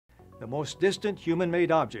The most distant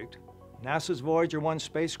human-made object, NASA's Voyager 1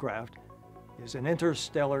 spacecraft, is in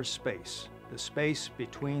interstellar space, the space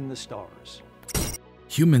between the stars.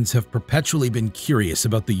 Humans have perpetually been curious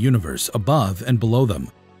about the universe above and below them.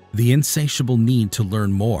 The insatiable need to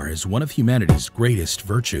learn more is one of humanity's greatest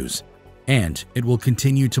virtues, and it will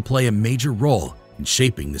continue to play a major role in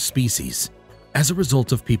shaping the species. As a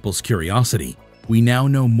result of people's curiosity, we now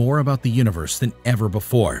know more about the universe than ever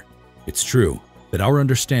before. It's true that our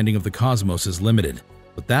understanding of the cosmos is limited,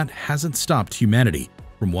 but that hasn't stopped humanity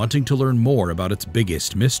from wanting to learn more about its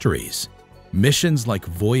biggest mysteries. Missions like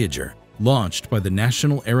Voyager, launched by the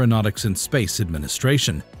National Aeronautics and Space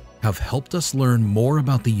Administration, have helped us learn more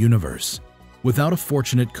about the universe. Without a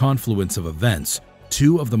fortunate confluence of events,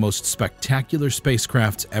 two of the most spectacular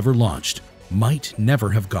spacecrafts ever launched might never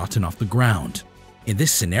have gotten off the ground. In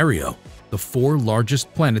this scenario, the four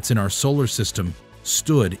largest planets in our solar system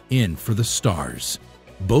stood in for the stars.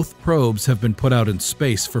 Both probes have been put out in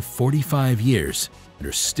space for 45 years and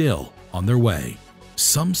are still on their way.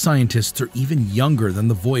 Some scientists are even younger than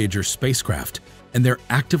the Voyager spacecraft, and they're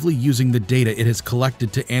actively using the data it has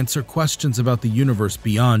collected to answer questions about the universe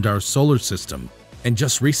beyond our solar system. And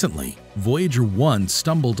just recently, Voyager 1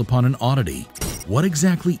 stumbled upon an oddity. What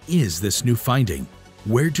exactly is this new finding?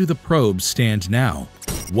 Where do the probes stand now?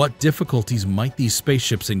 What difficulties might these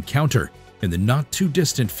spaceships encounter in the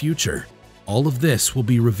not-too-distant future? All of this will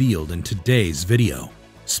be revealed in today's video.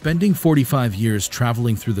 Spending 45 years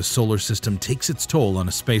traveling through the solar system takes its toll on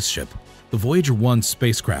a spaceship. The Voyager 1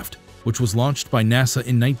 spacecraft, which was launched by NASA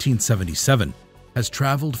in 1977, has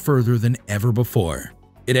traveled further than ever before.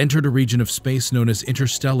 It entered a region of space known as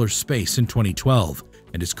interstellar space in 2012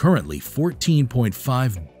 and is currently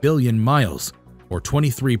 14.5 billion miles, or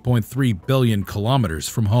 23.3 billion kilometers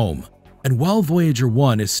from home. And while Voyager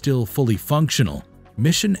 1 is still fully functional,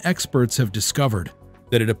 mission experts have discovered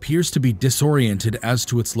that it appears to be disoriented as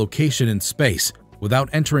to its location in space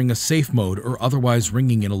without entering a safe mode or otherwise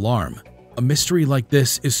ringing an alarm. A mystery like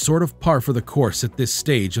this is sort of par for the course at this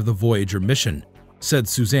stage of the Voyager mission, said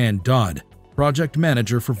Suzanne Dodd, project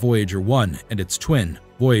manager for Voyager 1 and its twin,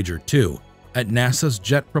 Voyager 2, at NASA's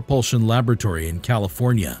Jet Propulsion Laboratory in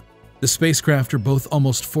California. The spacecraft are both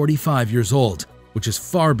almost 45 years old, which is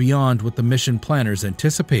far beyond what the mission planners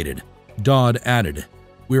anticipated. Dodd added,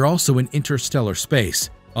 "We're also in interstellar space,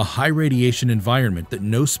 a high-radiation environment that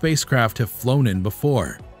no spacecraft have flown in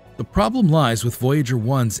before. The problem lies with Voyager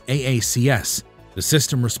 1's AACS, the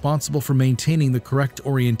system responsible for maintaining the correct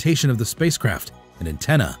orientation of the spacecraft and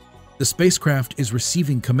antenna. The spacecraft is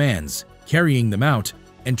receiving commands, carrying them out,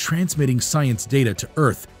 and transmitting science data to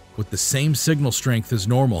Earth with the same signal strength as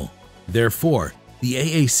normal. Therefore, the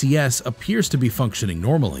AACS appears to be functioning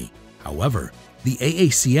normally. However, the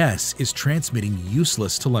AACS is transmitting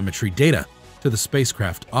useless telemetry data to the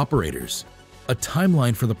spacecraft operators. A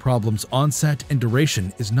timeline for the problem's onset and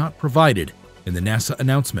duration is not provided in the NASA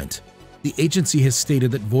announcement. The agency has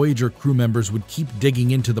stated that Voyager crew members would keep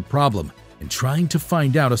digging into the problem and trying to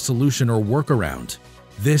find out a solution or workaround.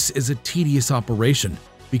 This is a tedious operation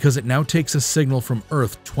because it now takes a signal from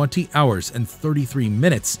Earth 20 hours and 33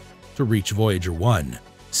 minutes to reach Voyager 1.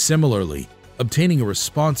 Similarly, obtaining a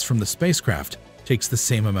response from the spacecraft takes the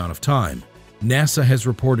same amount of time. NASA has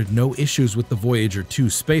reported no issues with the Voyager 2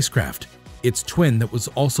 spacecraft, its twin that was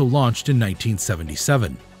also launched in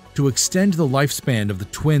 1977. To extend the lifespan of the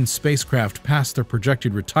twin spacecraft past their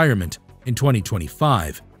projected retirement in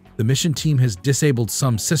 2025, the mission team has disabled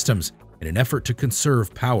some systems in an effort to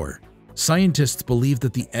conserve power. Scientists believe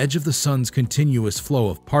that the edge of the sun's continuous flow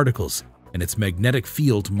of particles and its magnetic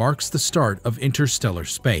field marks the start of interstellar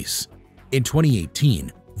space. In 2018,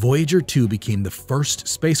 Voyager 2 became the first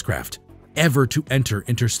spacecraft ever to enter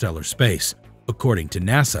interstellar space, according to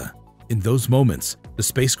NASA. In those moments, the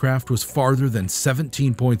spacecraft was farther than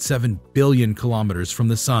 17.7 billion kilometers from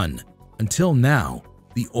the sun. Until now,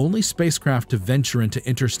 the only spacecraft to venture into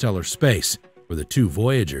interstellar space were the two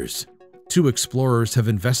Voyagers. Two explorers have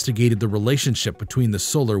investigated the relationship between the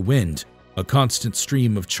solar wind, a constant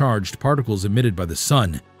stream of charged particles emitted by the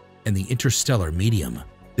sun, and the interstellar medium.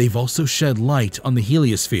 They've also shed light on the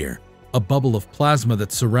heliosphere, a bubble of plasma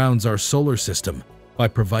that surrounds our solar system, by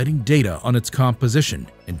providing data on its composition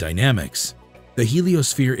and dynamics. The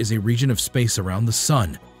heliosphere is a region of space around the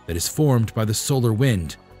sun that is formed by the solar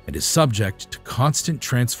wind and is subject to constant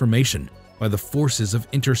transformation by the forces of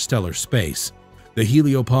interstellar space. The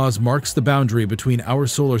heliopause marks the boundary between our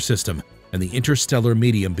solar system and the interstellar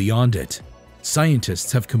medium beyond it.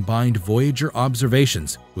 Scientists have combined Voyager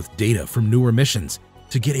observations with data from newer missions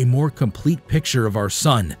to get a more complete picture of our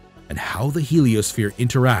sun and how the heliosphere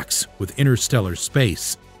interacts with interstellar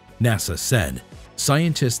space, NASA said.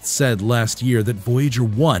 Scientists said last year that Voyager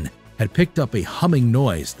 1 had picked up a humming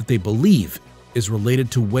noise that they believe is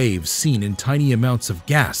related to waves seen in tiny amounts of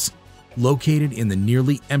gas located in the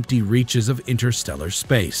nearly empty reaches of interstellar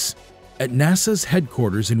space. At NASA's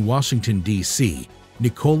headquarters in Washington, D.C.,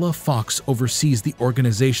 Nicola Fox oversees the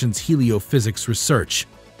organization's heliophysics research.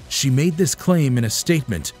 She made this claim in a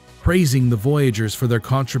statement praising the Voyagers for their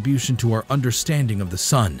contribution to our understanding of the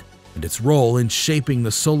Sun and its role in shaping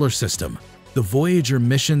the solar system. The Voyager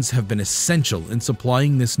missions have been essential in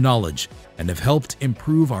supplying this knowledge and have helped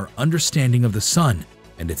improve our understanding of the Sun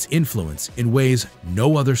and its influence in ways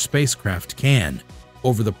no other spacecraft can.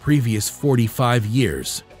 Over the previous 45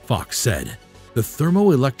 years, Fox said, the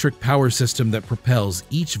thermoelectric power system that propels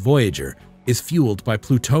each Voyager is fueled by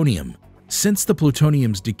plutonium. Since the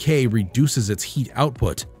plutonium's decay reduces its heat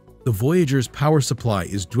output, the Voyager's power supply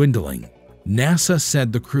is dwindling. NASA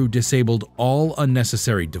said the crew disabled all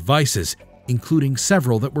unnecessary devices, including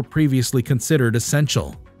several that were previously considered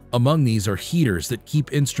essential. Among these are heaters that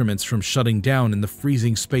keep instruments from shutting down in the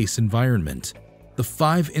freezing space environment. The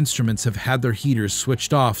 5 instruments have had their heaters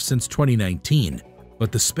switched off since 2019,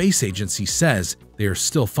 but the space agency says they are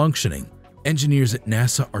still functioning. Engineers at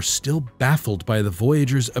NASA are still baffled by the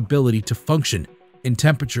Voyager's ability to function in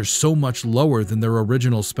temperatures so much lower than their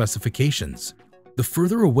original specifications. The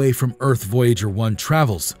further away from Earth Voyager 1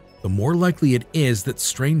 travels, the more likely it is that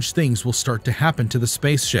strange things will start to happen to the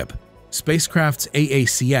spaceship. Spacecraft's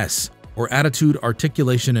AACS, or Attitude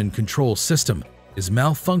Articulation and Control System, is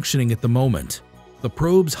malfunctioning at the moment. The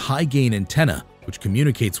probe's high-gain antenna, which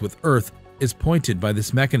communicates with Earth, is pointed by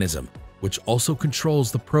this mechanism, which also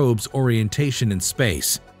controls the probe's orientation in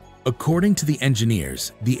space. According to the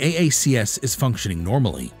engineers, the AACS is functioning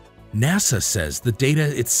normally. NASA says the data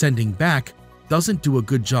it's sending back doesn't do a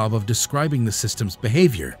good job of describing the system's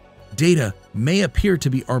behavior. Data may appear to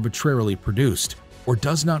be arbitrarily produced or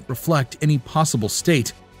does not reflect any possible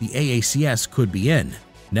state the AACS could be in,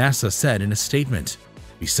 NASA said in a statement.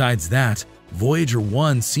 Besides that, Voyager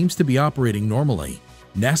 1 seems to be operating normally.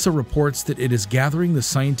 NASA reports that it is gathering the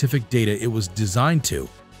scientific data it was designed to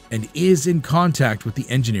and is in contact with the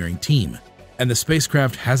engineering team, and the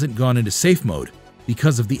spacecraft hasn't gone into safe mode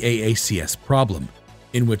because of the AACS problem,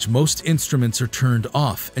 in which most instruments are turned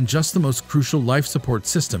off and just the most crucial life support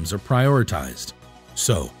systems are prioritized.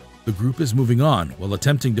 So, the group is moving on while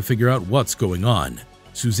attempting to figure out what's going on.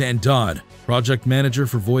 Suzanne Dodd, project manager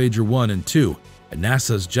for Voyager 1 and 2 at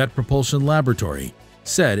NASA's Jet Propulsion Laboratory,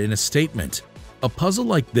 said in a statement, "A puzzle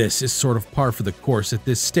like this is sort of par for the course at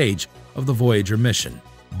this stage of the Voyager mission.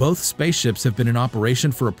 Both spaceships have been in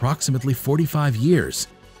operation for approximately 45 years,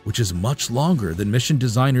 which is much longer than mission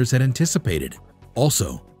designers had anticipated.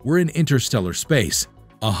 Also, we're in interstellar space,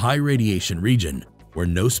 a high-radiation region where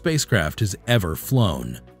no spacecraft has ever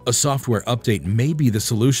flown. A software update may be the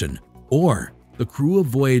solution, or the crew of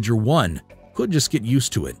Voyager 1 could just get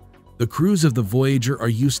used to it. The crews of the Voyager are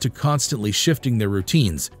used to constantly shifting their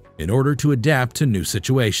routines in order to adapt to new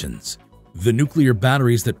situations. The nuclear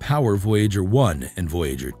batteries that power Voyager 1 and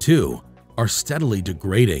Voyager 2 are steadily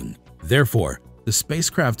degrading. Therefore, the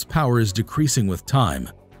spacecraft's power is decreasing with time.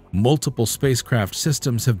 Multiple spacecraft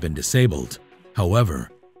systems have been disabled. However,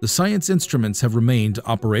 the science instruments have remained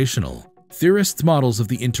operational. Theorists' models of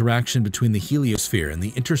the interaction between the heliosphere and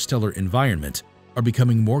the interstellar environment are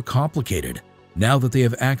becoming more complicated now that they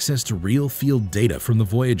have access to real field data from the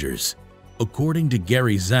Voyagers. According to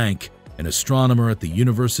Gary Zank, an astronomer at the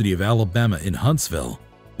University of Alabama in Huntsville,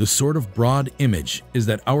 the sort of broad image is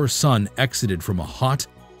that our Sun exited from a hot,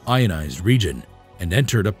 ionized region and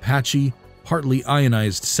entered a patchy, partly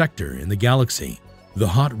ionized sector in the galaxy. The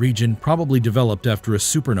hot region probably developed after a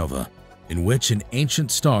supernova, in which an ancient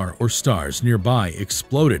star or stars nearby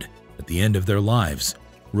exploded at the end of their lives,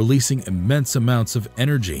 releasing immense amounts of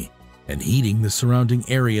energy and heating the surrounding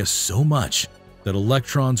area so much that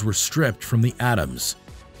electrons were stripped from the atoms.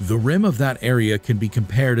 The rim of that area can be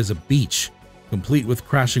compared as a beach, complete with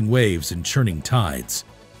crashing waves and churning tides.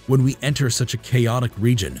 When we enter such a chaotic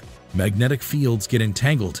region, magnetic fields get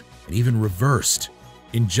entangled and even reversed.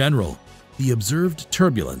 In general, the observed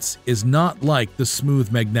turbulence is not like the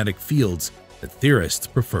smooth magnetic fields that theorists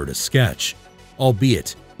prefer to sketch,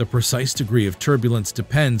 albeit the precise degree of turbulence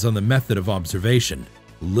depends on the method of observation.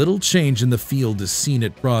 Little change in the field is seen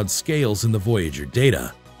at broad scales in the Voyager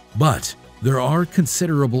data, but there are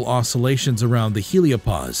considerable oscillations around the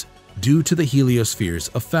heliopause due to the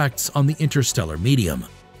heliosphere's effects on the interstellar medium.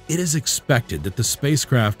 It is expected that the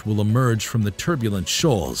spacecraft will emerge from the turbulent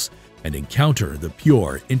shoals and encounter the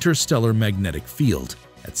pure interstellar magnetic field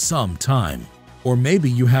at some time. Or maybe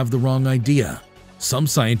you have the wrong idea. Some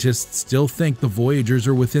scientists still think the Voyagers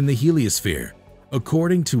are within the heliosphere.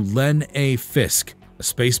 According to Len A. Fisk, a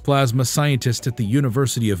space plasma scientist at the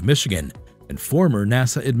University of Michigan and former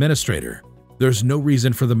NASA administrator, there's no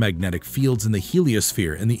reason for the magnetic fields in the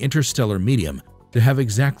heliosphere and the interstellar medium to have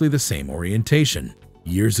exactly the same orientation.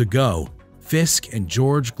 Years ago, Fisk and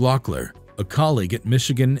George Glockler, a colleague at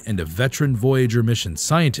Michigan and a veteran Voyager mission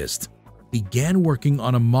scientist, began working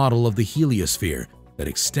on a model of the heliosphere that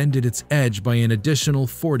extended its edge by an additional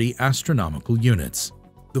 40 astronomical units.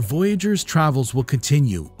 The Voyager's travels will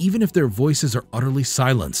continue even if their voices are utterly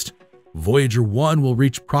silenced. Voyager 1 will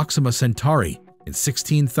reach Proxima Centauri in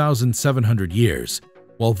 16,700 years,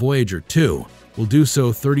 while Voyager 2 will do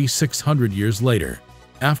so 3,600 years later.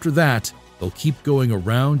 After that, they'll keep going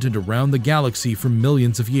around and around the galaxy for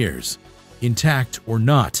millions of years. Intact or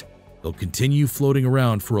not, they'll continue floating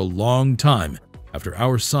around for a long time after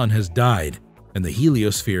our sun has died and the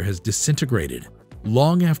heliosphere has disintegrated,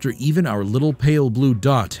 long after even our little pale blue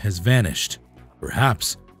dot has vanished.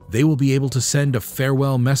 Perhaps they will be able to send a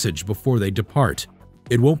farewell message before they depart.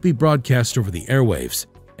 It won't be broadcast over the airwaves,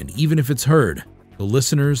 and even if it's heard, the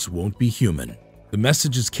listeners won't be human. The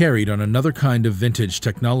message is carried on another kind of vintage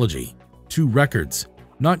technology, 2 records,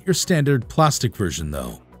 not your standard plastic version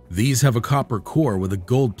though. These have a copper core with a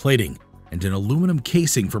gold plating and an aluminum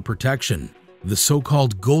casing for protection. The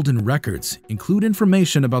so-called golden records include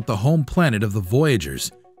information about the home planet of the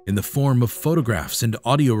Voyagers in the form of photographs and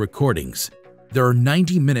audio recordings. There are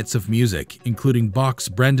 90 minutes of music, including Bach's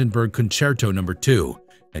Brandenburg Concerto No. 2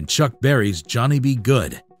 and Chuck Berry's Johnny B.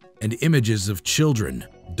 Good, and images of children,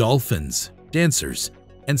 dolphins, dancers,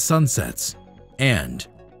 and sunsets. And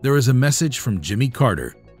there is a message from Jimmy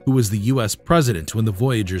Carter, who was the US president when the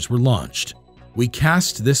Voyagers were launched. We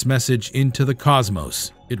cast this message into the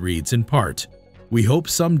cosmos, it reads in part. We hope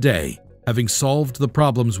someday, having solved the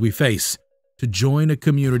problems we face, to join a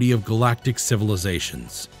community of galactic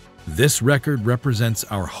civilizations. This record represents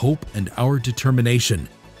our hope and our determination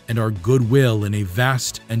and our goodwill in a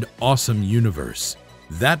vast and awesome universe.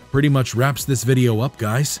 That pretty much wraps this video up,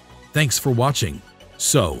 guys. Thanks for watching.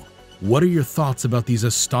 So, what are your thoughts about these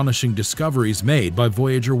astonishing discoveries made by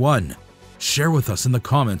Voyager 1? Share with us in the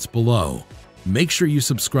comments below. Make sure you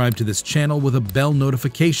subscribe to this channel with a bell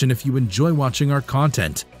notification if you enjoy watching our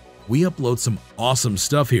content. We upload some awesome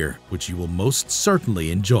stuff here, which you will most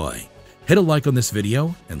certainly enjoy. Hit a like on this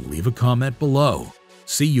video and leave a comment below.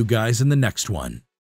 See you guys in the next one.